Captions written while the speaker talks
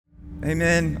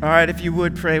Amen. All right, if you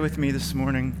would pray with me this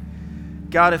morning.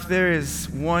 God, if there is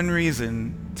one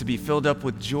reason to be filled up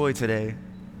with joy today,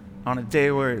 on a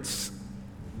day where it's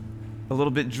a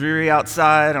little bit dreary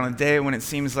outside, on a day when it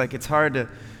seems like it's hard to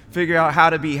figure out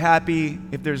how to be happy,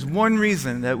 if there's one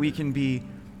reason that we can be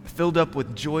filled up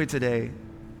with joy today,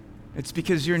 it's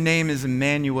because your name is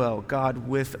Emmanuel, God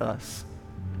with us.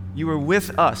 You are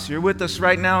with us. You're with us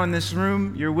right now in this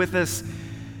room. You're with us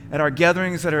at our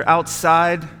gatherings that are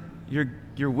outside.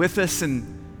 You're with us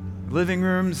in living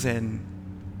rooms, and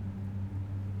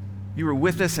you are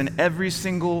with us in every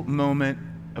single moment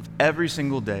of every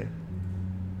single day.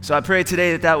 So I pray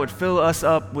today that would fill us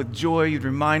up with joy. You'd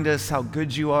remind us how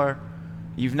good you are.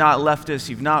 You've not left us.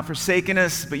 You've not forsaken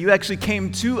us, but you actually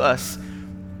came to us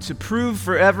to prove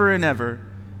forever and ever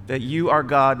that you are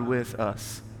God with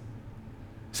us.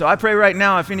 So I pray right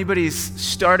now, if anybody's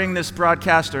starting this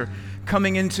broadcast or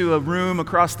coming into a room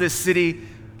across this city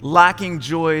lacking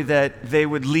joy, that they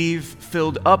would leave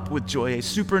filled up with joy, a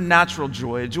supernatural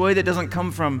joy, a joy that doesn't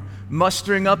come from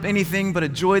mustering up anything, but a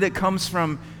joy that comes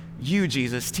from you,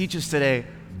 Jesus. Teach us today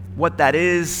what that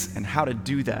is and how to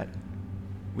do that.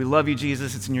 We love you,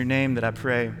 Jesus. It's in your name that I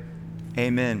pray.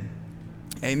 Amen.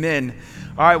 Amen.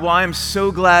 All right, well, I'm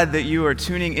so glad that you are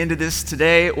tuning into this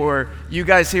today, or you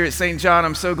guys here at St. John,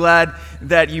 I'm so glad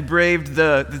that you braved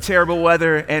the terrible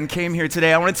weather and came here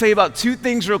today. I want to tell you about two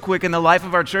things real quick in the life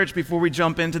of our church before we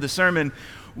jump into the sermon.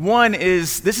 One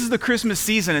is, this is the Christmas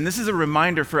season, and this is a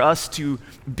reminder for us to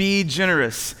be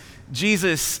generous.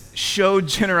 Jesus showed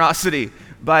generosity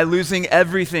by losing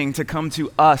everything to come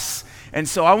to us. And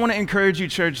so I want to encourage you,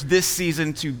 church, this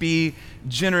season to be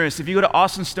generous. If you go to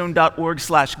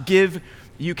austinstone.org/give,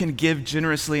 you can give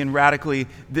generously and radically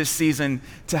this season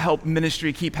to help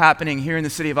ministry keep happening here in the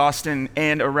city of Austin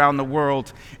and around the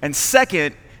world. And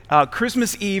second,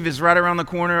 Christmas Eve is right around the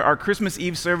corner. Our Christmas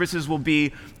Eve services will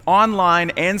be online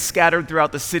and scattered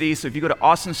throughout the city. So if you go to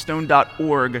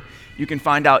austinstone.org, you can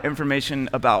find out information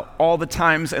about all the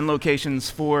times and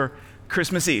locations for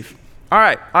Christmas Eve. All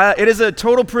right, it is a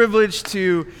total privilege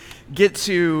to get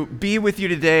to be with you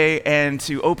today and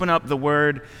to open up the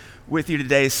Word with you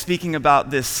today, speaking about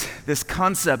this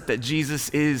concept that Jesus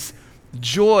is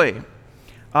joy.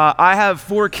 I have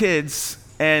 4 kids,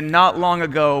 and not long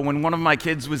ago, when one of my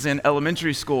kids was in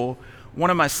elementary school, one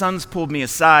of my sons pulled me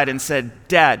aside and said,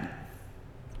 "Dad,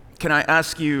 can I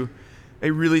ask you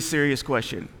a really serious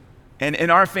question?" And in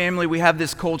our family, we have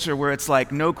this culture where it's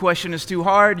like, no question is too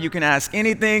hard. You can ask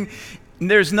anything.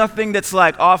 There's nothing that's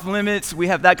like off limits. We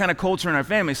have that kind of culture in our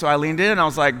family. So I leaned in and I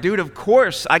was like, "Dude, of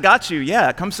course, I got you.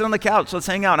 Yeah, come sit on the couch. Let's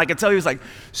hang out." And I could tell he was like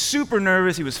super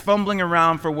nervous. He was fumbling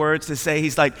around for words to say.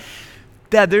 He's like,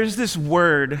 "Dad, there's this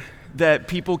word that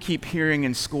people keep hearing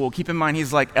in school." Keep in mind,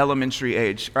 he's like elementary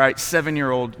age, all right,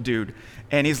 7-year-old dude.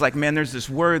 And he's like, "Man, there's this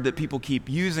word that people keep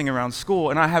using around school,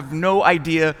 and I have no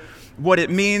idea what it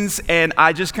means, and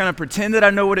I just kind of pretend that I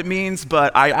know what it means,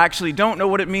 but I actually don't know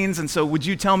what it means, and so would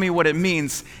you tell me what it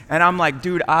means?" And I'm like,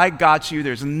 "Dude, I got you.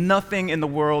 There's nothing in the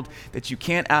world that you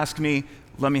can't ask me.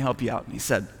 Let me help you out." And he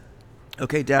said,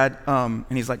 "Okay, Dad," and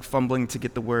he's like fumbling to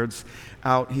get the words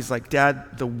out. He's like,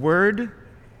 "Dad, the word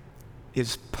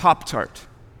is Pop-Tart."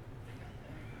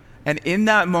 And in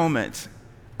that moment,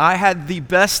 I had the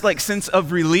best sense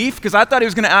of relief, because I thought he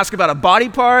was going to ask about a body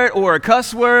part or a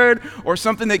cuss word or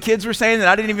something that kids were saying that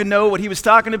I didn't even know what he was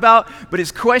talking about. But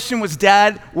his question was,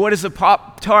 "Dad, what is a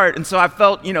Pop-Tart?" And so I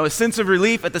felt, a sense of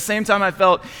relief. At the same time, I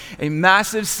felt a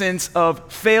massive sense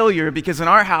of failure, because in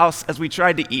our house, as we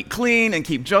tried to eat clean and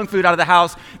keep junk food out of the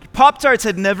house, Pop-Tarts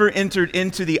had never entered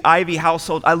into the Ivey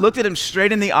household. I looked at him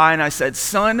straight in the eye and I said,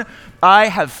 "Son, I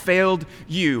have failed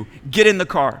you. Get in the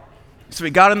car." So we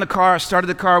got in the car, started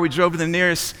the car, we drove to the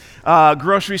nearest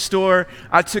grocery store.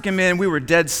 I took him in, we were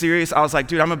dead serious. I was like,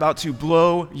 "Dude, I'm about to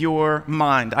blow your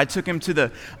mind." I took him to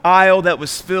the aisle that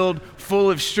was filled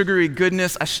full of sugary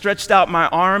goodness. I stretched out my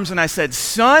arms and I said,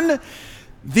 "Son,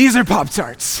 these are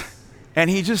Pop-Tarts." And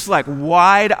he just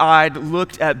wide-eyed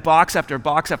looked at box after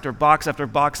box after box after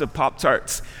box of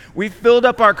Pop-Tarts. We filled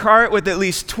up our cart with at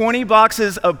least 20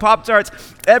 boxes of Pop-Tarts,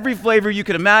 every flavor you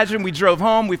could imagine. We drove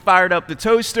home, we fired up the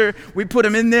toaster, we put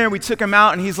them in there, we took them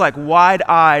out, and he's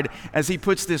wide-eyed as he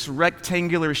puts this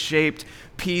rectangular-shaped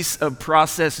piece of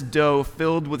processed dough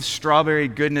filled with strawberry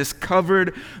goodness,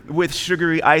 covered with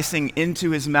sugary icing,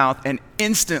 into his mouth, and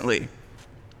instantly,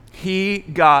 he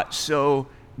got so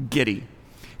giddy.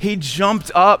 He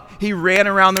jumped up, he ran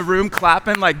around the room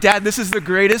clapping like, "Dad, this is the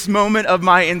greatest moment of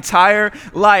my entire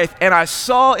life." And I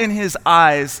saw in his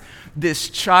eyes this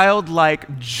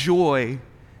childlike joy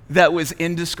that was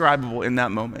indescribable in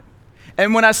that moment.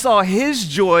 And when I saw his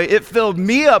joy, it filled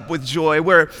me up with joy,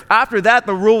 where after that,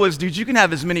 the rule was, dude, you can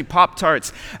have as many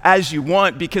Pop-Tarts as you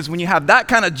want, because when you have that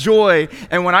kind of joy,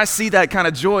 and when I see that kind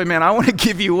of joy, man, I want to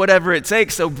give you whatever it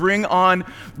takes, so bring on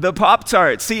the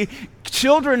Pop-Tarts. See,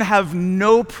 children have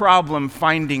no problem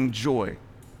finding joy.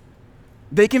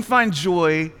 They can find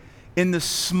joy in the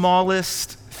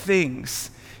smallest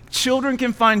things. Children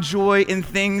can find joy in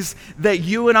things that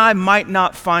you and I might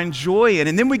not find joy in.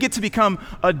 And then we get to become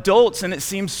adults and it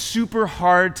seems super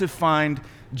hard to find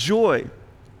joy.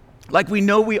 Like, we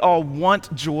know we all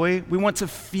want joy. We want to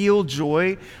feel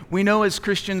joy. We know as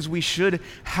Christians we should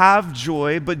have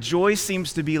joy, but joy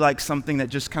seems to be like something that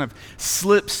just kind of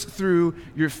slips through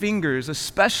your fingers,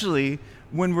 especially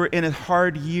when we're in a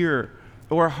hard year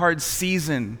or a hard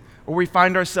season, or we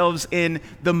find ourselves in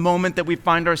the moment that we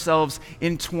find ourselves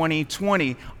in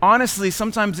 2020. Honestly,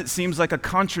 sometimes it seems like a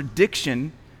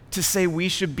contradiction to say we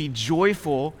should be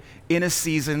joyful in a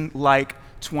season like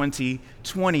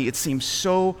 2020. It seems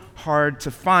so hard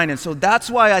to find. And so that's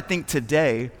why I think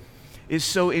today is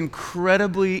so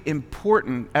incredibly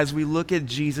important as we look at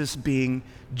Jesus being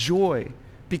joy,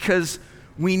 because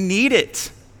we need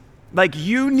it. Like,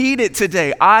 you need it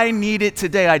today. I need it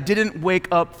today. I didn't wake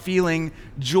up feeling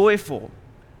joyful,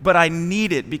 but I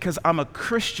need it because I'm a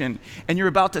Christian. And you're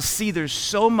about to see there's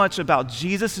so much about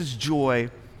Jesus' joy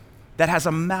that has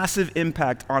a massive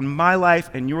impact on my life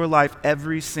and your life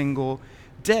every single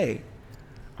day.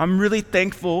 I'm really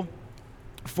thankful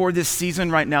for this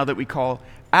season right now that we call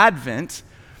Advent,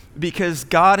 because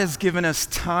God has given us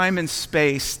time and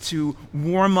space to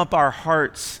warm up our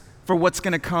hearts for what's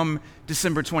going to come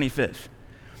December 25th.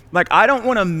 Like, I don't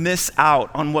want to miss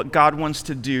out on what God wants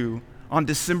to do on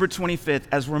December 25th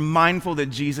as we're mindful that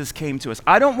Jesus came to us.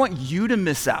 I don't want you to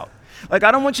miss out. Like,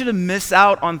 I don't want you to miss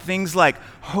out on things like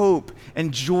hope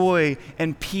and joy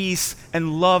and peace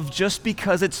and love just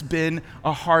because it's been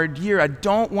a hard year. I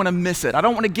don't want to miss it. I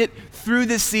don't want to get through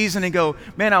this season and go,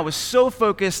 man, I was so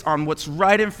focused on what's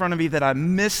right in front of me that I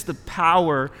missed the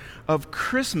power of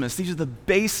Christmas. These are the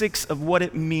basics of what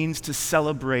it means to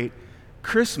celebrate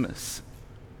Christmas.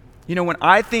 You know, when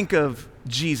I think of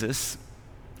Jesus,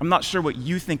 I'm not sure what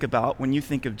you think about when you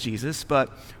think of Jesus, but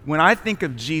when I think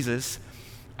of Jesus,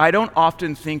 I don't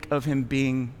often think of him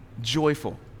being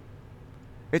joyful.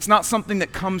 It's not something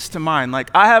that comes to mind. Like,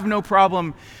 I have no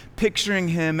problem picturing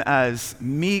him as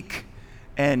meek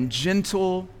and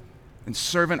gentle and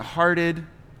servant-hearted,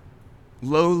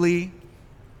 lowly.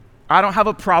 I don't have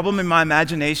a problem in my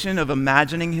imagination of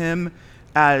imagining him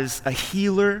as a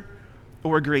healer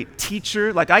or a great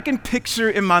teacher. Like, I can picture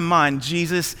in my mind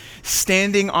Jesus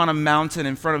standing on a mountain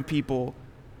in front of people,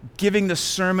 giving the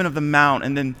Sermon of the Mount,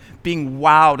 and then being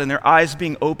wowed and their eyes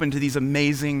being open to these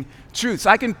amazing truths.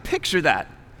 I can picture that.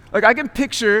 Like, I can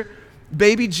picture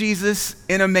baby Jesus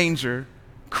in a manger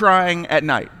crying at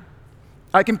night.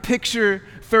 I can picture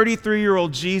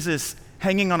 33-year-old Jesus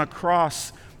hanging on a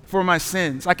cross for my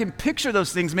sins. I can picture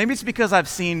those things. Maybe it's because I've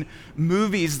seen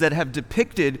movies that have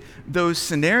depicted those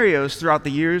scenarios throughout the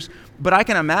years, but I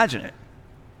can imagine it.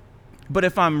 But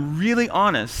if I'm really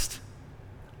honest,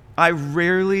 I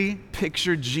rarely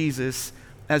picture Jesus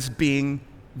as being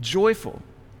joyful.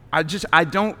 I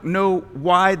don't know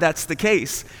why that's the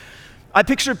case. I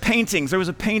picture paintings. There was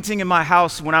a painting in my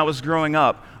house when I was growing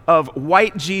up of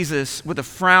white Jesus with a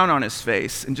frown on his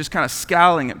face and just kind of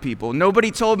scowling at people.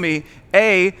 Nobody told me,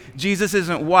 A, Jesus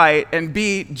isn't white, and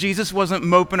B, Jesus wasn't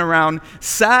moping around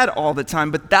sad all the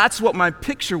time, but that's what my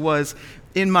picture was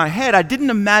in my head. I didn't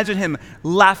imagine him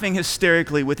laughing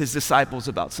hysterically with his disciples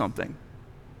about something.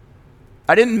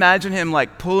 I didn't imagine him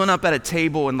like pulling up at a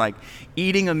table and like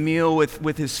eating a meal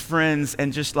with his friends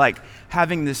and just like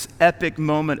having this epic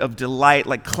moment of delight,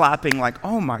 like clapping, like,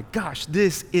 oh my gosh,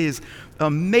 this is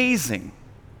amazing.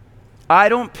 I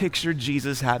don't picture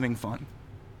Jesus having fun.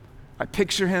 I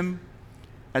picture him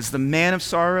as the man of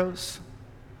sorrows.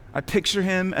 I picture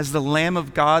him as the Lamb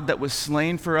of God that was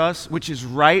slain for us, which is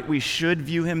right. We should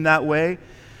view him that way.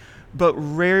 But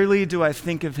rarely do I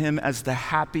think of him as the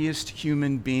happiest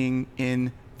human being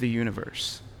in the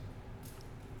universe.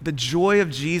 The joy of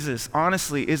Jesus,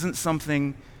 honestly, isn't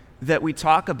something that we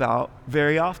talk about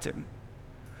very often.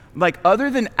 Like, other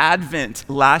than Advent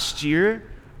last year,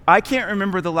 I can't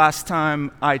remember the last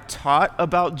time I taught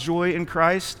about joy in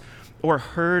Christ or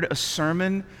heard a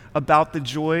sermon about the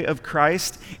joy of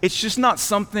Christ. It's just not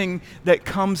something that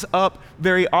comes up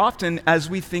very often as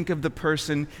we think of the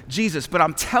person Jesus. But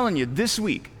I'm telling you, this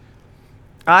week,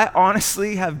 I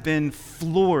honestly have been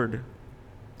floored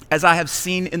as I have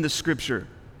seen in the scripture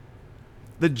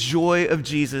the joy of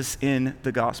Jesus in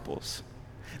the Gospels.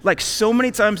 Like so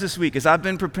many times this week, as I've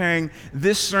been preparing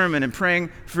this sermon and praying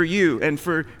for you and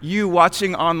for you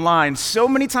watching online, so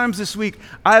many times this week,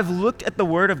 I've looked at the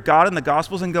Word of God in the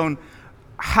Gospels and gone,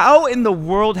 how in the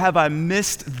world have I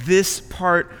missed this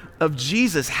part of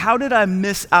Jesus? How did I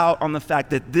miss out on the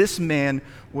fact that this man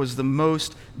was the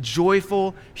most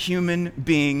joyful human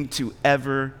being to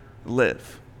ever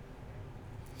live?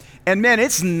 And man,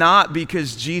 it's not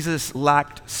because Jesus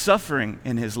lacked suffering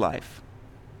in his life.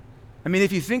 I mean,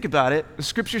 if you think about it, the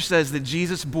scripture says that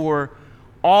Jesus bore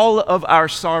all of our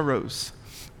sorrows,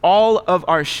 all of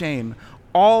our shame,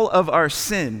 all of our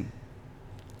sin.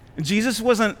 Jesus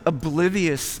wasn't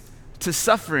oblivious to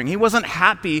suffering. He wasn't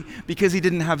happy because he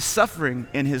didn't have suffering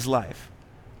in his life.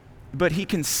 But he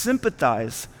can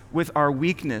sympathize with our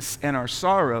weakness and our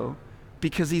sorrow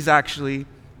because he's actually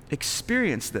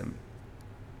experienced them.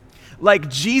 Like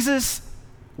Jesus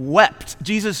wept,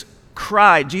 Jesus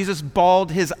cried, Jesus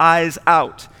bawled his eyes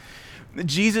out.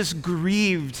 Jesus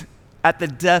grieved at the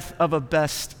death of a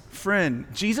best friend.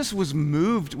 Jesus was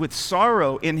moved with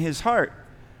sorrow in his heart.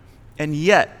 And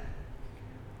yet,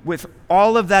 with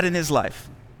all of that in his life,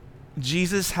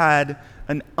 Jesus had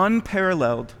an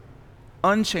unparalleled,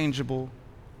 unchangeable,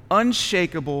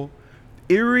 unshakable,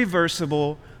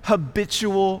 irreversible,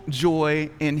 habitual joy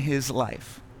in his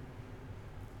life.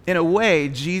 In a way,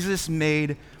 Jesus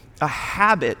made a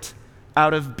habit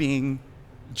out of being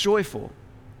joyful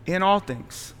in all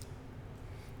things.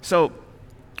 So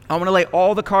I want to lay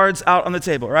all the cards out on the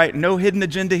table, right? No hidden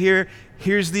agenda here.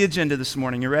 Here's the agenda this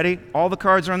morning. You ready? All the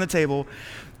cards are on the table.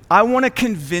 I want to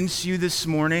convince you this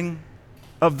morning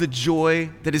of the joy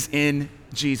that is in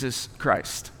Jesus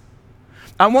Christ.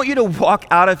 I want you to walk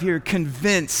out of here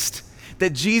convinced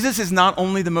that Jesus is not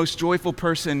only the most joyful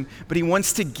person, but he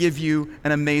wants to give you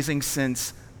an amazing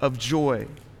sense of joy.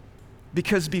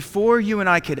 Because before you and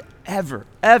I could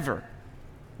ever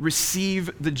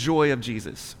receive the joy of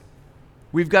Jesus,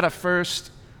 we've got to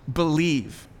first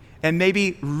believe and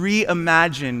maybe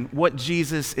reimagine what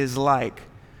Jesus is like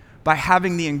by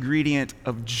having the ingredient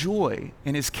of joy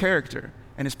in his character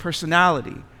and his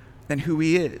personality and who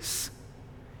he is.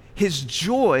 His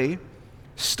joy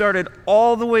started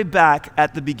all the way back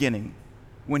at the beginning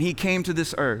when he came to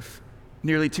this earth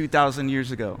nearly 2,000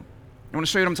 years ago. I want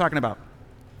to show you what I'm talking about.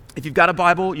 If you've got a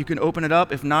Bible, you can open it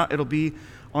up. If not, it'll be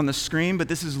on the screen. But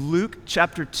this is Luke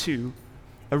chapter 2,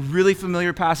 a really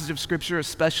familiar passage of Scripture,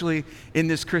 especially in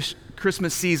this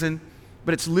Christmas season.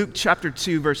 But it's Luke chapter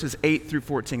 2, verses 8 through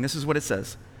 14. This is what it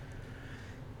says.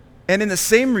 And in the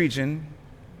same region,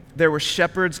 there were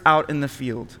shepherds out in the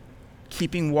field,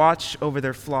 keeping watch over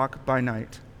their flock by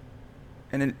night.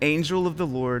 And an angel of the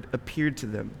Lord appeared to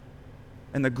them,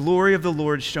 and the glory of the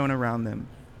Lord shone around them.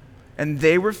 And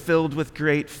they were filled with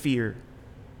great fear.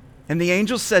 And the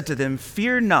angel said to them,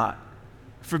 "Fear not,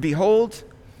 for behold,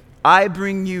 I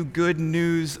bring you good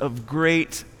news of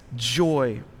great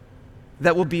joy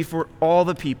that will be for all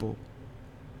the people.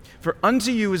 For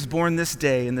unto you is born this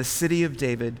day in the city of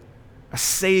David a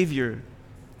Savior,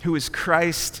 who is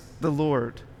Christ the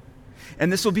Lord.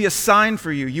 And this will be a sign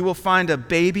for you. You will find a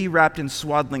baby wrapped in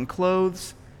swaddling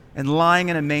clothes and lying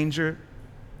in a manger."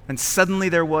 And suddenly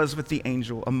there was with the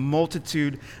angel a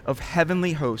multitude of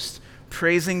heavenly hosts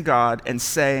praising God and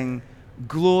saying,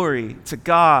 "Glory to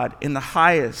God in the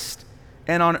highest,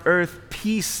 and on earth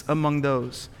peace among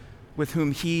those with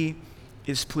whom he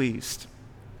is pleased."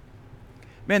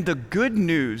 Man, the good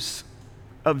news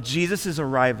of Jesus'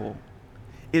 arrival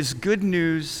is good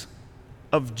news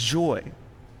of joy.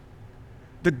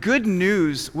 The good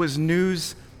news was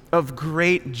news of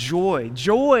great joy.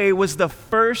 Joy was the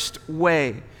first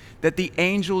way that the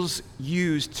angels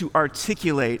used to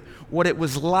articulate what it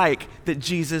was like that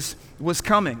Jesus was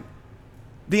coming.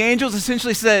 The angels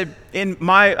essentially said, in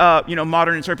my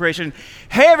modern interpretation,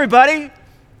 "Hey everybody,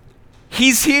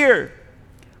 he's here.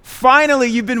 Finally,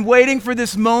 you've been waiting for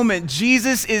this moment.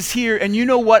 Jesus is here. And you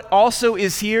know what also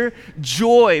is here?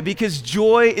 Joy, because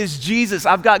joy is Jesus.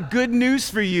 I've got good news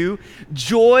for you.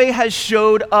 Joy has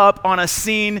showed up on a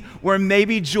scene where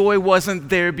maybe joy wasn't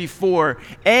there before.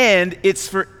 And it's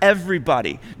for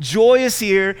everybody. Joy is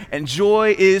here, and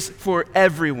joy is for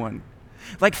everyone.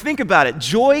 Like, think about it.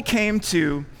 Joy came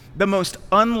to the most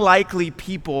unlikely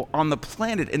people on the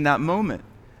planet in that moment.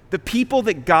 The people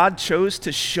that God chose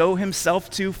to show himself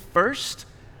to first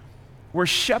were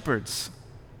shepherds.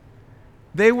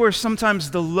 They were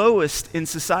sometimes the lowest in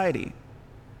society.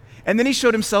 And then he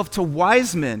showed himself to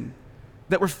wise men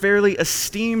that were fairly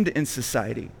esteemed in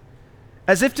society.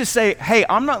 As if to say, hey,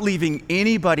 I'm not leaving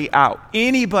anybody out.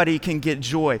 Anybody can get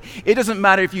joy. It doesn't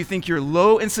matter if you think you're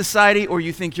low in society or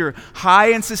you think you're high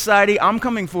in society. I'm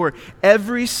coming for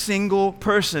every single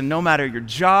person, no matter your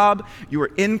job,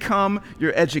 your income,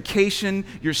 your education,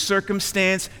 your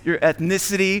circumstance, your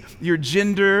ethnicity, your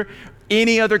gender,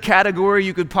 any other category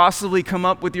you could possibly come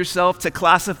up with yourself to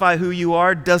classify who you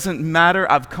are. Doesn't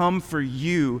matter. I've come for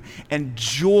you, and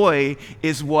joy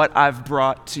is what I've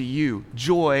brought to you.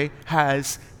 Joy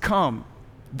has come.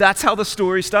 That's how the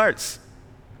story starts.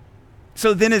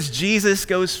 So then as Jesus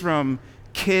goes from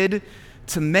kid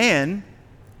to man,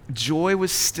 joy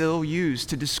was still used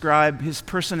to describe his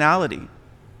personality.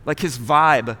 Like his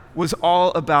vibe was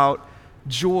all about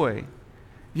joy.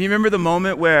 You remember the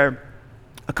moment where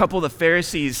a couple of the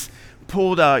Pharisees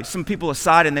pulled some people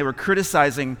aside and they were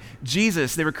criticizing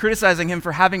Jesus. They were criticizing him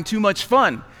for having too much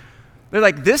fun. They're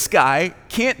like, this guy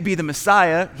can't be the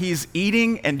Messiah. He's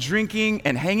eating and drinking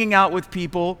and hanging out with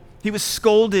people. He was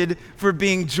scolded for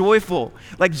being joyful.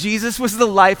 Like Jesus was the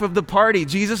life of the party.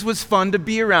 Jesus was fun to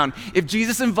be around. If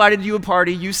Jesus invited you to a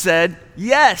party, you said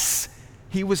yes.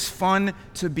 He was fun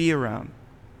to be around.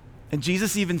 And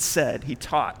Jesus even said, he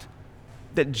taught,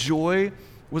 that joy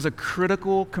was a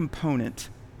critical component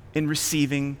in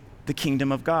receiving the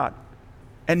kingdom of God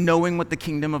and knowing what the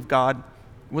kingdom of God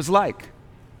was like.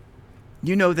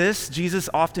 You know this, Jesus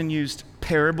often used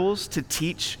parables to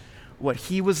teach what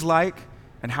he was like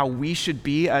and how we should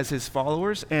be as his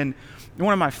followers. And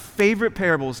one of my favorite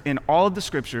parables in all of the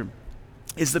scripture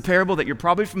is the parable that you're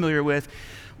probably familiar with,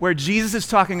 where Jesus is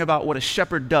talking about what a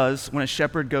shepherd does when a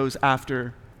shepherd goes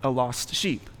after a lost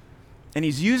sheep. And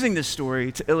he's using this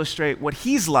story to illustrate what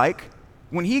he's like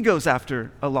when he goes after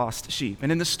a lost sheep.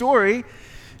 And in the story,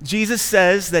 Jesus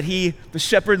says that the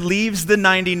shepherd leaves the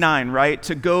 99, right,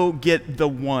 to go get the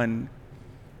one.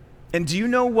 And do you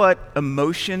know what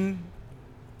emotion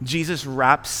Jesus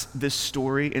wraps this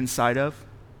story inside of?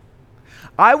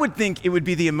 I would think it would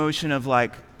be the emotion of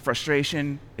like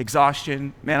frustration,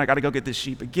 exhaustion. Man, I got to go get this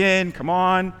sheep again. Come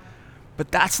on.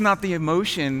 But that's not the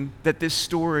emotion that this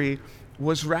story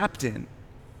was wrapped in.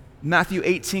 Matthew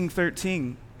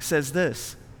 18:13 says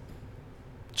this,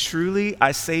 "Truly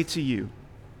I say to you,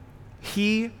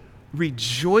 he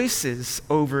rejoices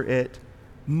over it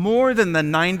more than the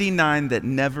 99 that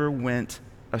never went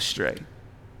astray."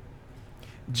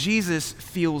 Jesus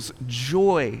feels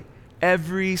joy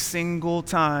every single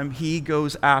time he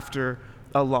goes after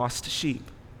a lost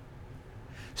sheep.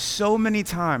 So many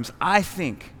times, I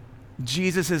think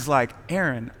Jesus is like,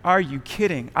 Aaron, are you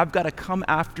kidding? I've got to come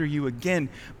after you again.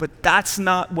 But that's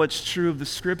not what's true of the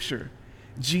scripture.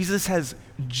 Jesus has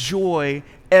joy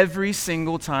every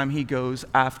single time he goes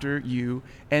after you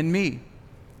and me.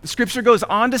 The scripture goes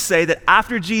on to say that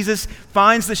after Jesus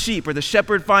finds the sheep, or the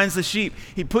shepherd finds the sheep,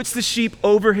 he puts the sheep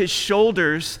over his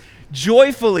shoulders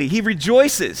joyfully. He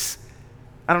rejoices.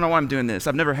 I don't know why I'm doing this.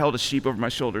 I've never held a sheep over my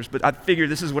shoulders, but I figured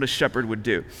this is what a shepherd would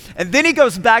do. And then he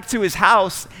goes back to his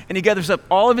house and he gathers up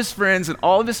all of his friends and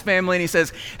all of his family and he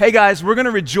says, hey guys, we're going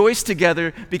to rejoice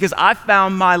together because I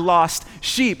found my lost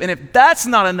sheep. And if that's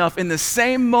not enough, in the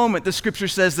same moment, the scripture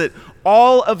says that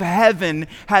all of heaven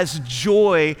has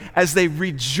joy as they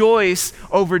rejoice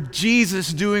over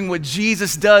Jesus doing what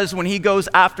Jesus does when he goes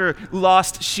after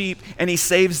lost sheep and he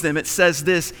saves them. It says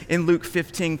this in Luke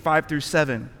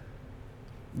 15:5-7.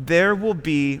 There will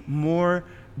be more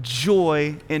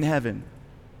joy in heaven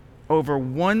over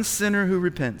one sinner who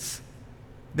repents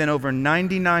than over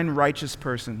 99 righteous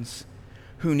persons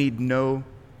who need no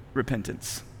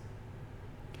repentance.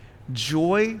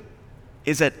 Joy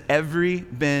is at every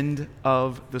bend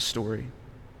of the story.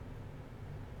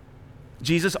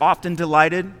 Jesus often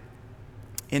delighted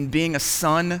in being a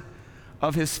son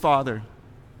of his Father.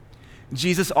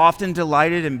 Jesus often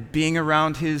delighted in being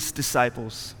around his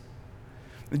disciples.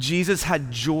 Jesus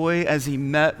had joy as he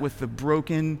met with the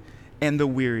broken and the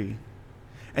weary.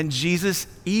 And Jesus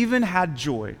even had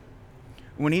joy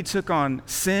when he took on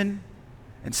sin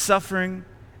and suffering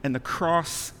and the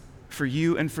cross for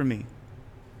you and for me.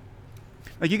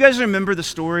 Like, you guys remember the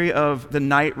story of the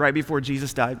night right before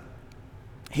Jesus died?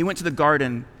 He went to the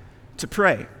garden to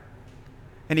pray.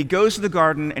 And he goes to the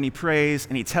garden and he prays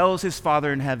and he tells his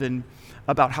Father in heaven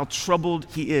about how troubled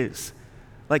he is.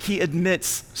 Like, he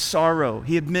admits sorrow.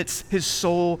 He admits his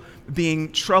soul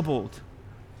being troubled.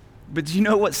 But do you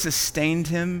know what sustained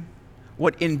him?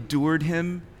 What endured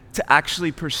him to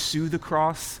actually pursue the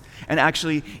cross and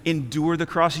actually endure the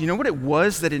cross? You know what it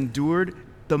was that endured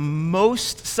the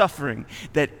most suffering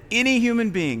that any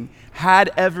human being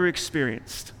had ever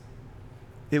experienced?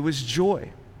 It was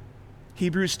joy.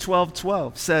 Hebrews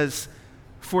 12:12 says,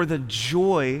 "For the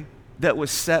joy that was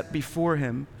set before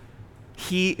him,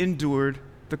 he endured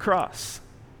the cross.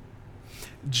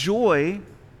 Joy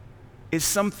is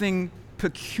something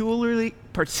particularly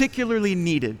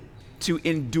needed to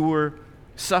endure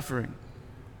suffering.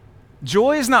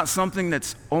 Joy is not something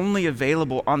that's only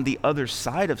available on the other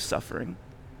side of suffering,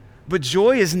 but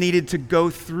joy is needed to go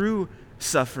through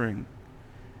suffering.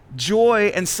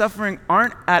 Joy and suffering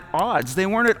aren't at odds. They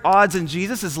weren't at odds in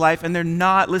Jesus' life, and they're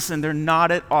not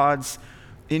at odds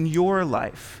in your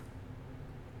life.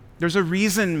 There's a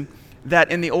reason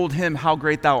that in the old hymn, How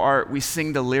Great Thou Art, we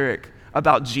sing the lyric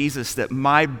about Jesus, that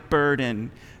my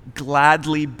burden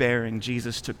gladly bearing,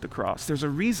 Jesus took the cross. There's a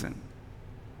reason.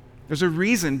 There's a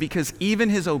reason, because even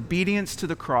his obedience to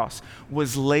the cross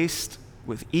was laced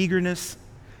with eagerness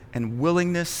and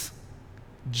willingness.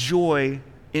 Joy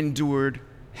endured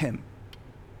him.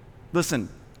 Listen,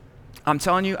 I'm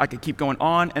telling you, I could keep going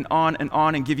on and on and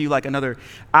on and give you like another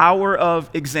hour of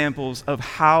examples of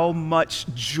how much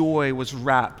joy was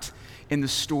wrapped in the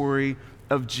story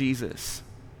of Jesus.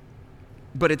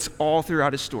 But it's all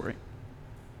throughout his story.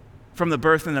 From the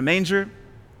birth in the manger,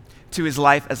 to his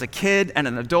life as a kid and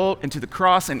an adult, and to the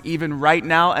cross, and even right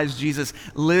now as Jesus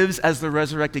lives as the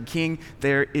resurrected King,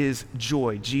 there is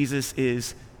joy. Jesus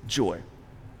is joy.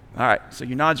 All right, so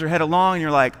you nod your head along and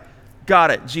you're like,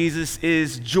 got it, Jesus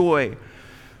is joy.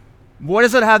 What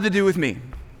does that have to do with me?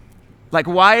 Like,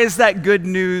 why is that good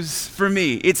news for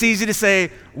me? It's easy to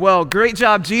say, well, great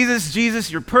job, Jesus.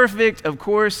 Jesus, you're perfect. Of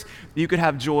course, you could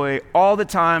have joy all the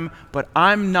time, but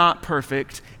I'm not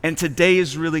perfect, and today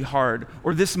is really hard,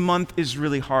 or this month is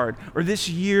really hard, or this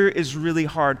year is really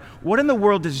hard. What in the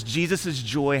world does Jesus'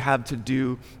 joy have to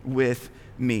do with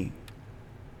me?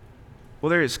 Well,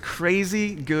 there is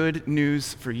crazy good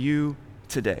news for you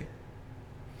today,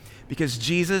 because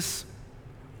Jesus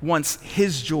wants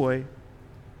his joy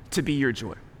to be your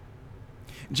joy.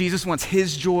 Jesus wants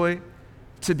his joy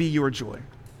to be your joy.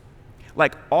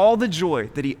 Like all the joy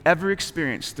that he ever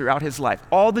experienced throughout his life,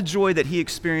 all the joy that he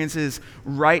experiences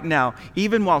right now,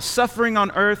 even while suffering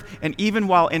on earth and even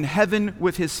while in heaven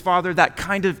with his Father, that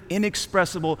kind of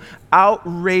inexpressible,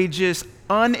 outrageous,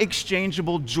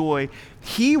 unexchangeable joy,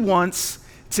 he wants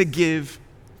to give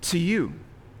to you.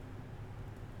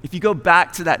 If you go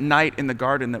back to that night in the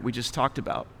garden that we just talked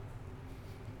about,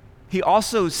 he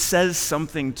also says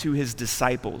something to his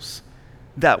disciples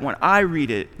that when I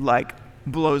read it, like,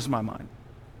 blows my mind.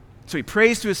 So he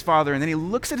prays to his Father, and then he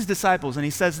looks at his disciples and he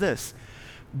says this,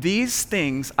 "These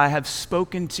things I have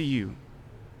spoken to you,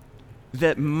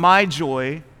 that my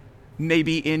joy may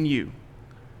be in you,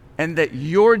 and that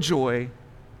your joy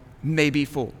may be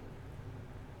full."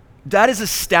 That is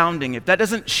astounding. If that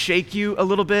doesn't shake you a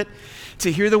little bit,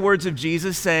 to hear the words of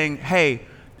Jesus saying, hey,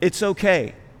 it's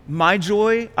okay. My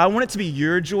joy, I want it to be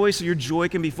your joy so your joy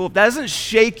can be full. If that doesn't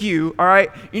shake you, all right,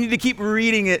 you need to keep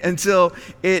reading it until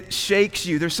it shakes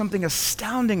you. There's something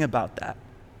astounding about that.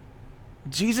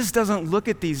 Jesus doesn't look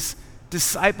at these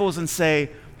disciples and say,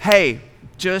 hey,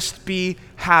 just be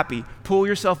happy. Pull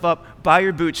yourself up by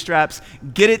your bootstraps,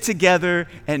 get it together,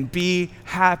 and be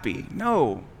happy.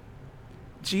 No.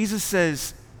 Jesus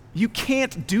says, you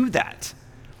can't do that.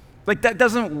 Like, that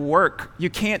doesn't work. You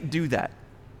can't do that.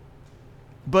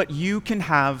 But you can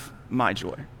have my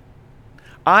joy.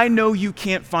 I know you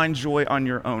can't find joy on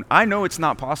your own. I know it's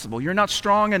not possible. You're not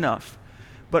strong enough.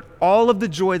 But all of the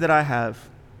joy that I have,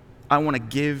 I want to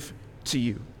give to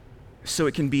you so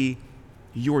it can be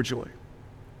your joy.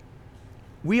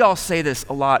 We all say this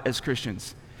a lot as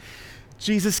Christians.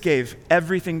 Jesus gave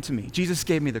everything to me. Jesus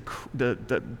gave me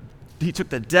He took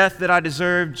the death that I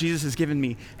deserved. Jesus has given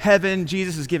me heaven.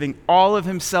 Jesus is giving all of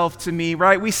himself to me,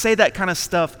 right? We say that kind of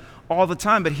stuff all the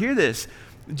time, but hear this.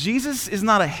 Jesus is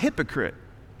not a hypocrite.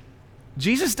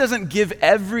 Jesus doesn't give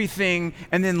everything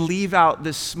and then leave out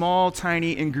this small,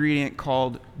 tiny ingredient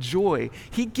called joy.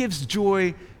 He gives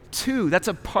joy too. That's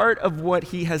a part of what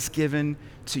he has given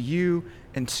to you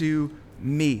and to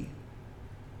me.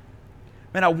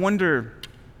 Man, I wonder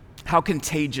how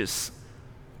contagious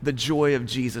the joy of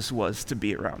Jesus was to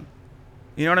be around.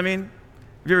 You know what I mean?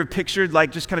 Have you ever pictured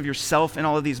like just kind of yourself in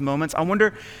all of these moments? I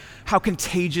wonder how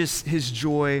contagious his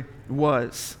joy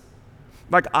was.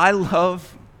 Like I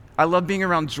love being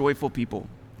around joyful people,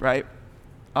 right?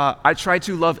 I try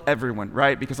to love everyone,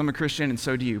 right? Because I'm a Christian and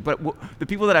so do you. But the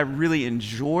people that I really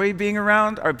enjoy being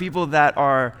around are people that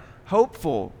are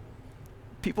hopeful,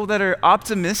 people that are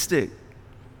optimistic,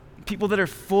 people that are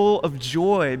full of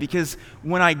joy, because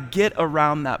when I get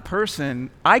around that person,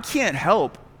 I can't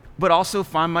help but also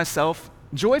find myself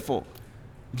joyful.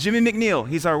 Jimmy McNeil,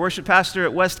 he's our worship pastor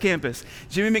at West Campus.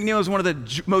 Jimmy McNeil is one of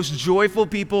the most joyful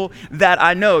people that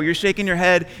I know. You're shaking your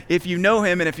head if you know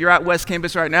him, and if you're at West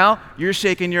Campus right now, you're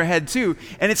shaking your head too.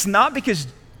 And it's not because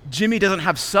Jimmy doesn't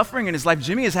have suffering in his life.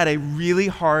 Jimmy has had a really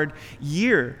hard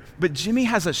year, but Jimmy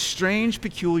has a strange,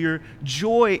 peculiar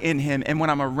joy in him. And when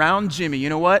I'm around Jimmy, you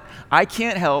know what? I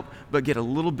can't help but get a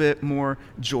little bit more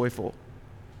joyful.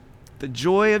 The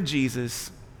joy of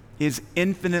Jesus is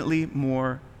infinitely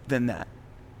more than that.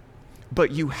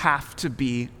 But you have to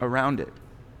be around it.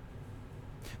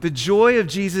 The joy of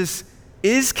Jesus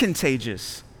is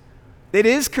contagious. It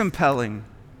is compelling.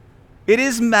 It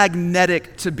is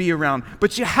magnetic to be around,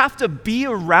 but you have to be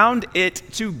around it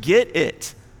to get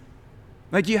it.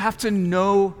 Like, you have to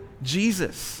know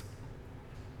Jesus.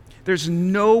 There's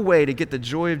no way to get the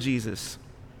joy of Jesus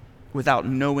without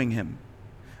knowing him,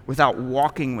 without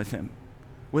walking with him,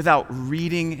 without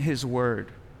reading his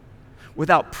word,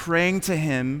 without praying to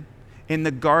him in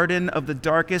the garden of the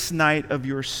darkest night of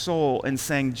your soul and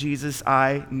saying, Jesus,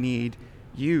 I need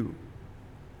you.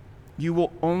 You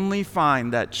will only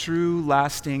find that true,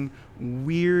 lasting,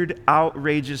 weird,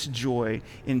 outrageous joy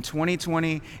in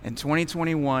 2020 and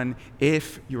 2021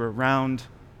 if you're around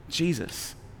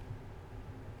Jesus.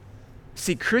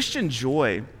 See, Christian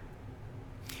joy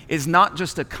is not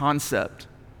just a concept.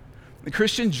 The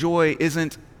Christian joy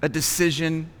isn't a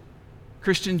decision.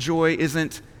 Christian joy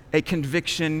isn't a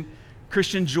conviction.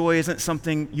 Christian joy isn't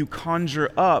something you conjure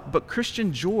up, but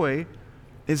Christian joy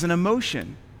is an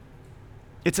emotion.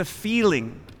 It's a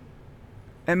feeling.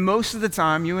 And most of the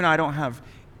time, you and I don't have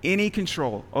any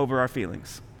control over our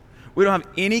feelings. We don't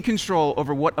have any control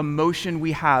over what emotion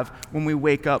we have when we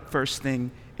wake up first thing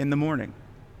in the morning.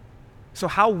 So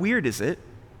how weird is it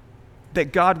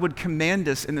that God would command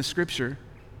us in the scripture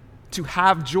to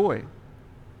have joy?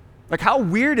 Like, how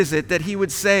weird is it that he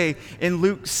would say in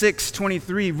Luke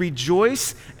 6:23,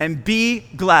 rejoice and be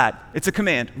glad. It's a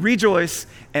command. Rejoice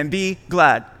and be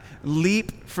glad.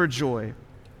 Leap for joy.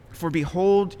 For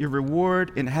behold, your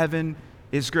reward in heaven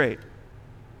is great.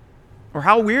 Or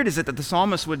how weird is it that the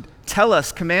psalmist would tell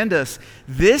us, command us,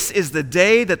 this is the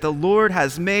day that the Lord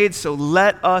has made, so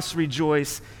let us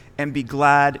rejoice and be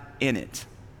glad in it.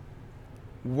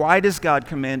 Why does God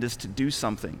command us to do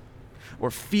something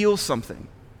or feel something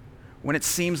when it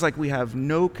seems like we have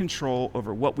no control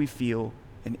over what we feel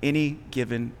in any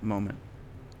given moment?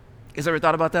 Has ever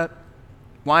thought about that?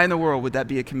 Why in the world would that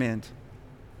be a command?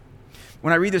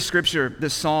 When I read the scripture,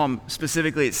 this psalm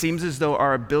specifically, it seems as though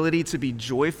our ability to be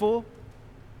joyful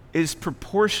is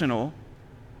proportional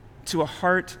to a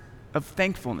heart of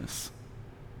thankfulness.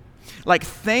 Like,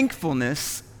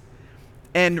 thankfulness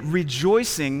and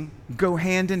rejoicing go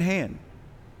hand in hand.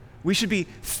 We should be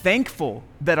thankful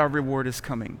that our reward is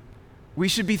coming. We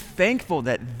should be thankful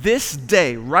that this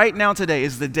day, right now today,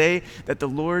 is the day that the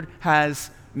Lord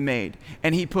has made.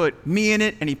 And he put me in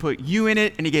it, and he put you in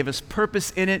it, and he gave us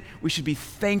purpose in it. We should be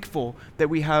thankful that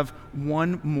we have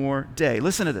one more day.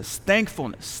 Listen to this.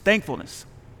 Thankfulness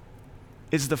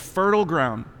is the fertile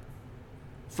ground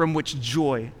from which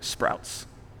joy sprouts.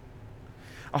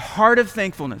 A heart of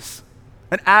thankfulness,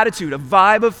 an attitude, a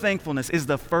vibe of thankfulness is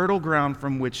the fertile ground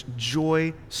from which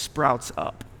joy sprouts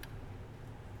up.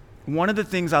 One of the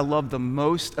things I love the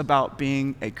most about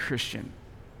being a Christian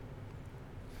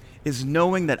is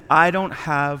knowing that I don't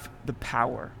have the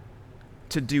power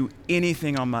to do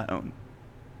anything on my own.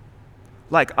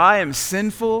 Like, I am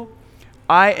sinful,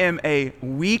 I am a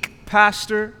weak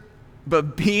pastor,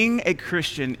 but being a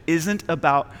Christian isn't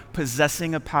about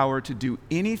possessing a power to do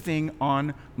anything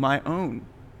on my own.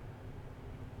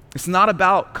 It's not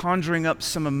about conjuring up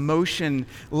some emotion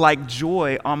like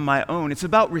joy on my own. It's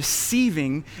about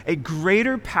receiving a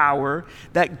greater power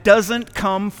that doesn't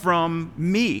come from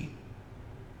me.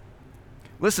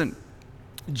 Listen,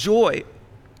 joy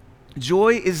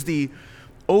is the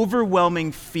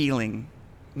overwhelming feeling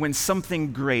when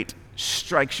something great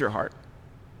strikes your heart.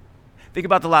 Think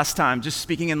about the last time, just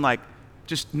speaking in like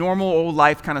just normal old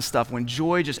life kind of stuff, when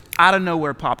joy just out of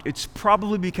nowhere popped. It's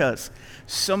probably because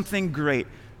something great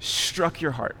struck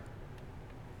your heart.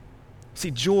 See,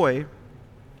 joy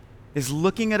is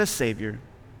looking at a Savior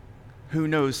who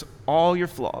knows all your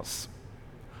flaws,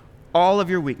 all of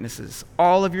your weaknesses,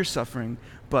 all of your suffering,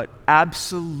 but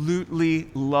absolutely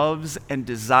loves and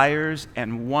desires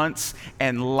and wants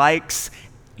and likes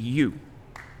you.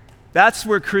 That's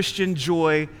where Christian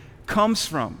joy comes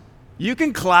from. You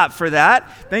can clap for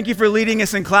that. Thank you for leading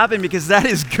us in clapping, because that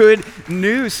is good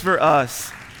news for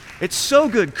us. It's so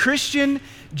good. Christian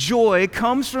joy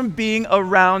comes from being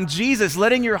around Jesus,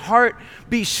 letting your heart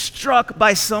be struck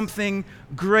by something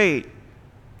great.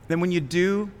 Then when you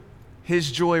do,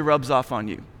 His joy rubs off on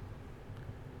you.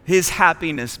 His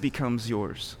happiness becomes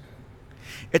yours.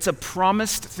 It's a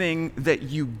promised thing that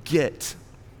you get,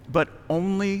 but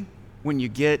only when you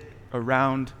get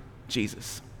around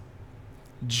Jesus.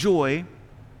 Joy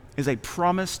is a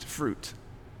promised fruit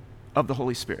of the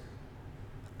Holy Spirit.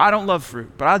 I don't love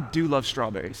fruit, but I do love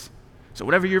strawberries. So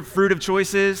whatever your fruit of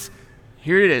choice is,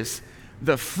 here it is.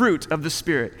 The fruit of the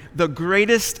Spirit, the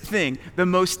greatest thing, the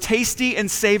most tasty and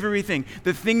savory thing,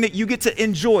 the thing that you get to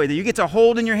enjoy, that you get to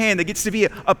hold in your hand, that gets to be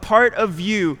a part of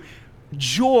you.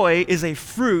 Joy is a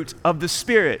fruit of the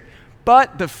Spirit.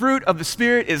 But the fruit of the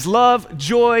Spirit is love,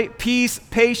 joy, peace,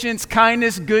 patience,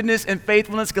 kindness, goodness, and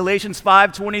faithfulness. Galatians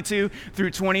 5:22 through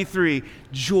 23.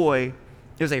 Joy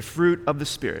is a fruit of the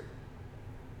Spirit.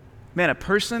 Man, a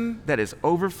person that is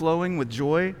overflowing with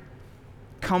joy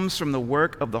comes from the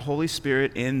work of the Holy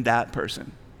Spirit in that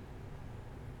person.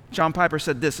 John Piper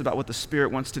said this about what the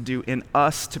Spirit wants to do in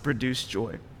us to produce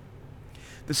joy.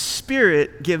 The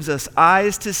Spirit gives us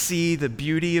eyes to see the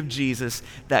beauty of Jesus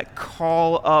that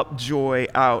call up joy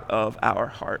out of our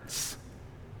hearts.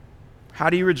 How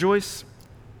do you rejoice?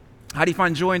 How do you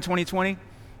find joy in 2020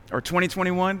 or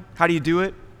 2021? How do you do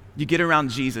it? You get around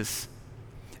Jesus.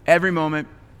 Every moment,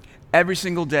 every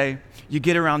single day, you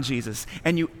get around Jesus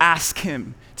and you ask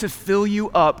him to fill you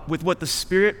up with what the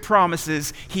Spirit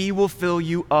promises he will fill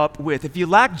you up with. If you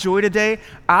lack joy today,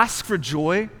 ask for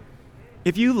joy.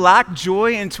 If you lack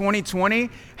joy in 2020,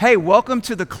 hey, welcome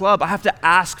to the club. I have to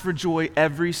ask for joy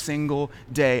every single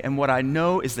day. And what I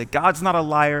know is that God's not a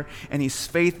liar and he's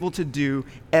faithful to do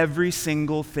every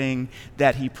single thing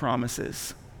that he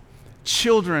promises.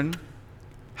 Children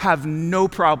have no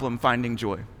problem finding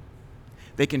joy.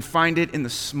 They can find it in the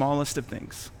smallest of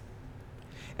things.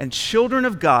 And children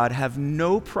of God have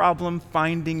no problem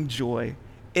finding joy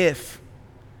if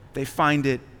they find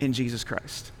it in Jesus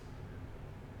Christ.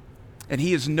 And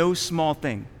he is no small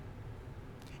thing.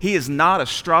 He is not a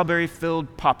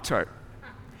strawberry-filled Pop-Tart.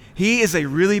 He is a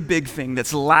really big thing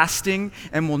that's lasting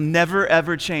and will never,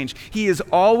 ever change. He is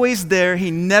always there.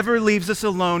 He never leaves us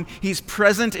alone. He's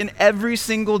present in every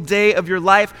single day of your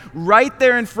life, right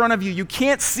there in front of you. You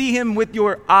can't see him with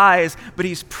your eyes, but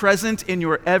he's present in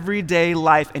your everyday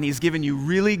life, and he's given you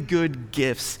really good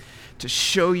gifts to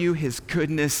show you his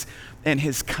goodness and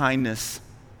his kindness.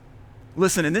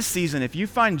 Listen, in this season, if you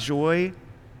find joy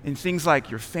in things like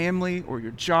your family or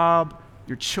your job,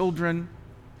 your children,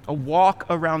 a walk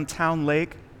around town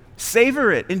lake,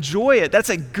 savor it, enjoy it. That's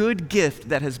a good gift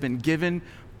that has been given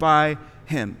by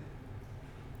him.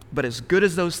 But as good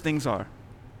as those things are,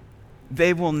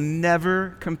 they will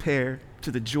never compare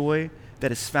to the joy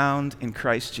that is found in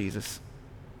Christ Jesus.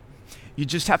 You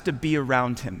just have to be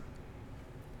around him.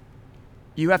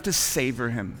 You have to savor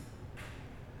him.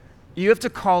 You have to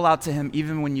call out to him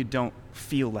even when you don't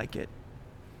feel like it.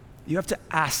 You have to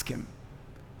ask him.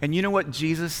 And you know what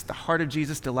Jesus, the heart of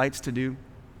Jesus, delights to do?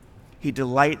 He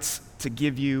delights to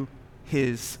give you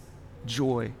his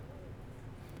joy.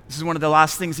 This is one of the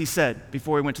last things he said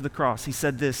before he went to the cross. He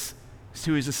said this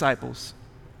to his disciples.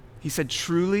 He said,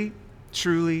 truly,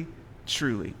 truly,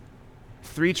 truly.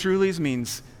 3 trulies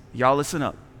means, y'all listen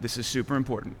up. This is super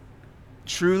important.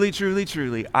 Truly, truly,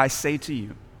 truly, I say to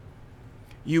you,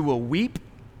 you will weep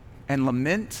and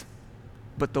lament,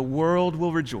 but the world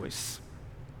will rejoice.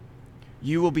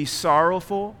 You will be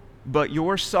sorrowful, but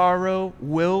your sorrow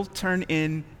will turn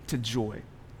into joy.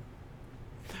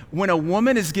 When a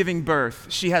woman is giving birth,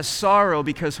 she has sorrow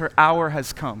because her hour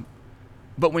has come.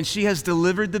 But when she has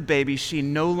delivered the baby, she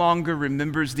no longer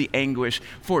remembers the anguish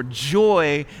for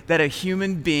joy that a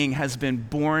human being has been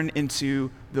born into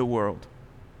the world.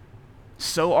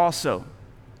 So also,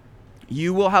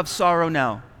 you will have sorrow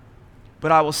now,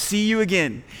 but I will see you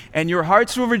again, and your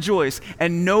hearts will rejoice,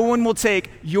 and no one will take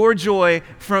your joy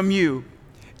from you.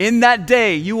 In that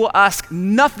day, you will ask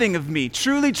nothing of me.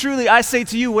 Truly, truly, I say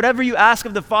to you, whatever you ask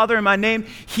of the Father in my name,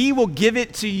 he will give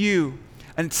it to you.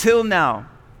 Until now,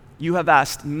 you have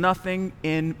asked nothing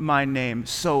in my name.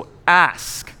 So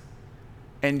ask,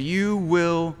 and you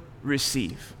will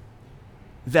receive,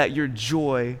 that your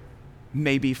joy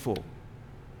may be full.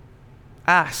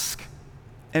 Ask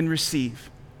and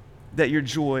receive, that your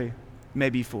joy may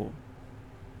be full.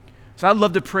 So I'd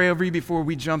love to pray over you before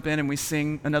we jump in and we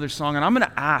sing another song. And I'm going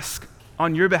to ask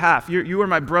on your behalf, you are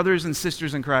my brothers and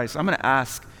sisters in Christ. I'm going to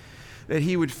ask that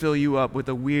he would fill you up with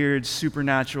a weird,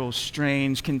 supernatural,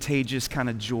 strange, contagious kind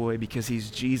of joy because he's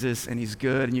Jesus and he's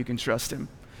good and you can trust him.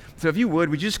 So if you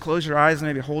would you just close your eyes and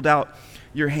maybe hold out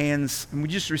your hands and we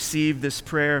just receive this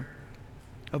prayer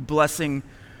of blessing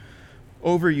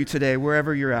over you today,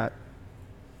 wherever you're at.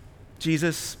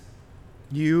 Jesus,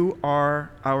 you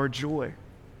are our joy.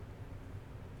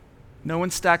 No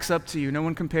one stacks up to you. No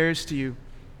one compares to you.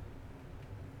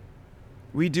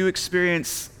 We do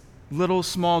experience little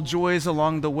small joys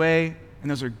along the way,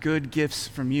 and those are good gifts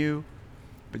from you.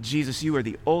 But Jesus, you are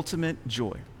the ultimate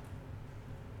joy.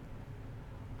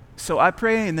 So I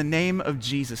pray in the name of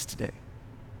Jesus today.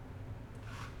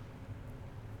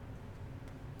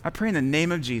 I pray in the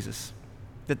name of Jesus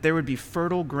that there would be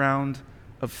fertile ground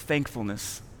of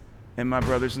thankfulness in my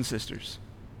brothers and sisters.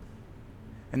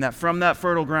 And that from that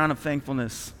fertile ground of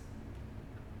thankfulness,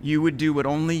 you would do what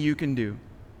only you can do.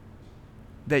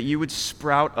 That you would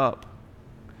sprout up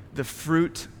the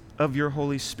fruit of your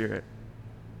Holy Spirit,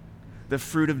 the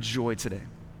fruit of joy today.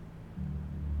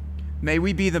 May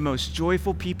we be the most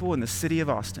joyful people in the city of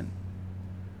Austin,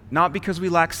 not because we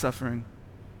lack suffering,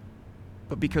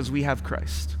 but because we have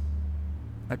Christ.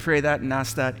 I pray that and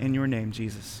ask that in your name,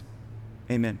 Jesus.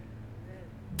 Amen.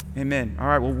 Amen. All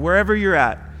right, well, wherever you're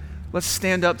at, let's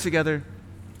stand up together.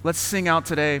 Let's sing out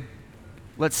today.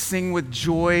 Let's sing with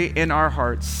joy in our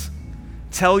hearts.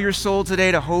 Tell your soul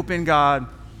today to hope in God,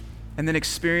 and then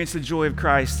experience the joy of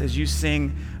Christ as you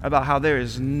sing about how there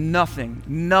is nothing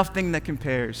that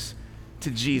compares to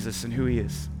Jesus and who he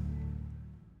is.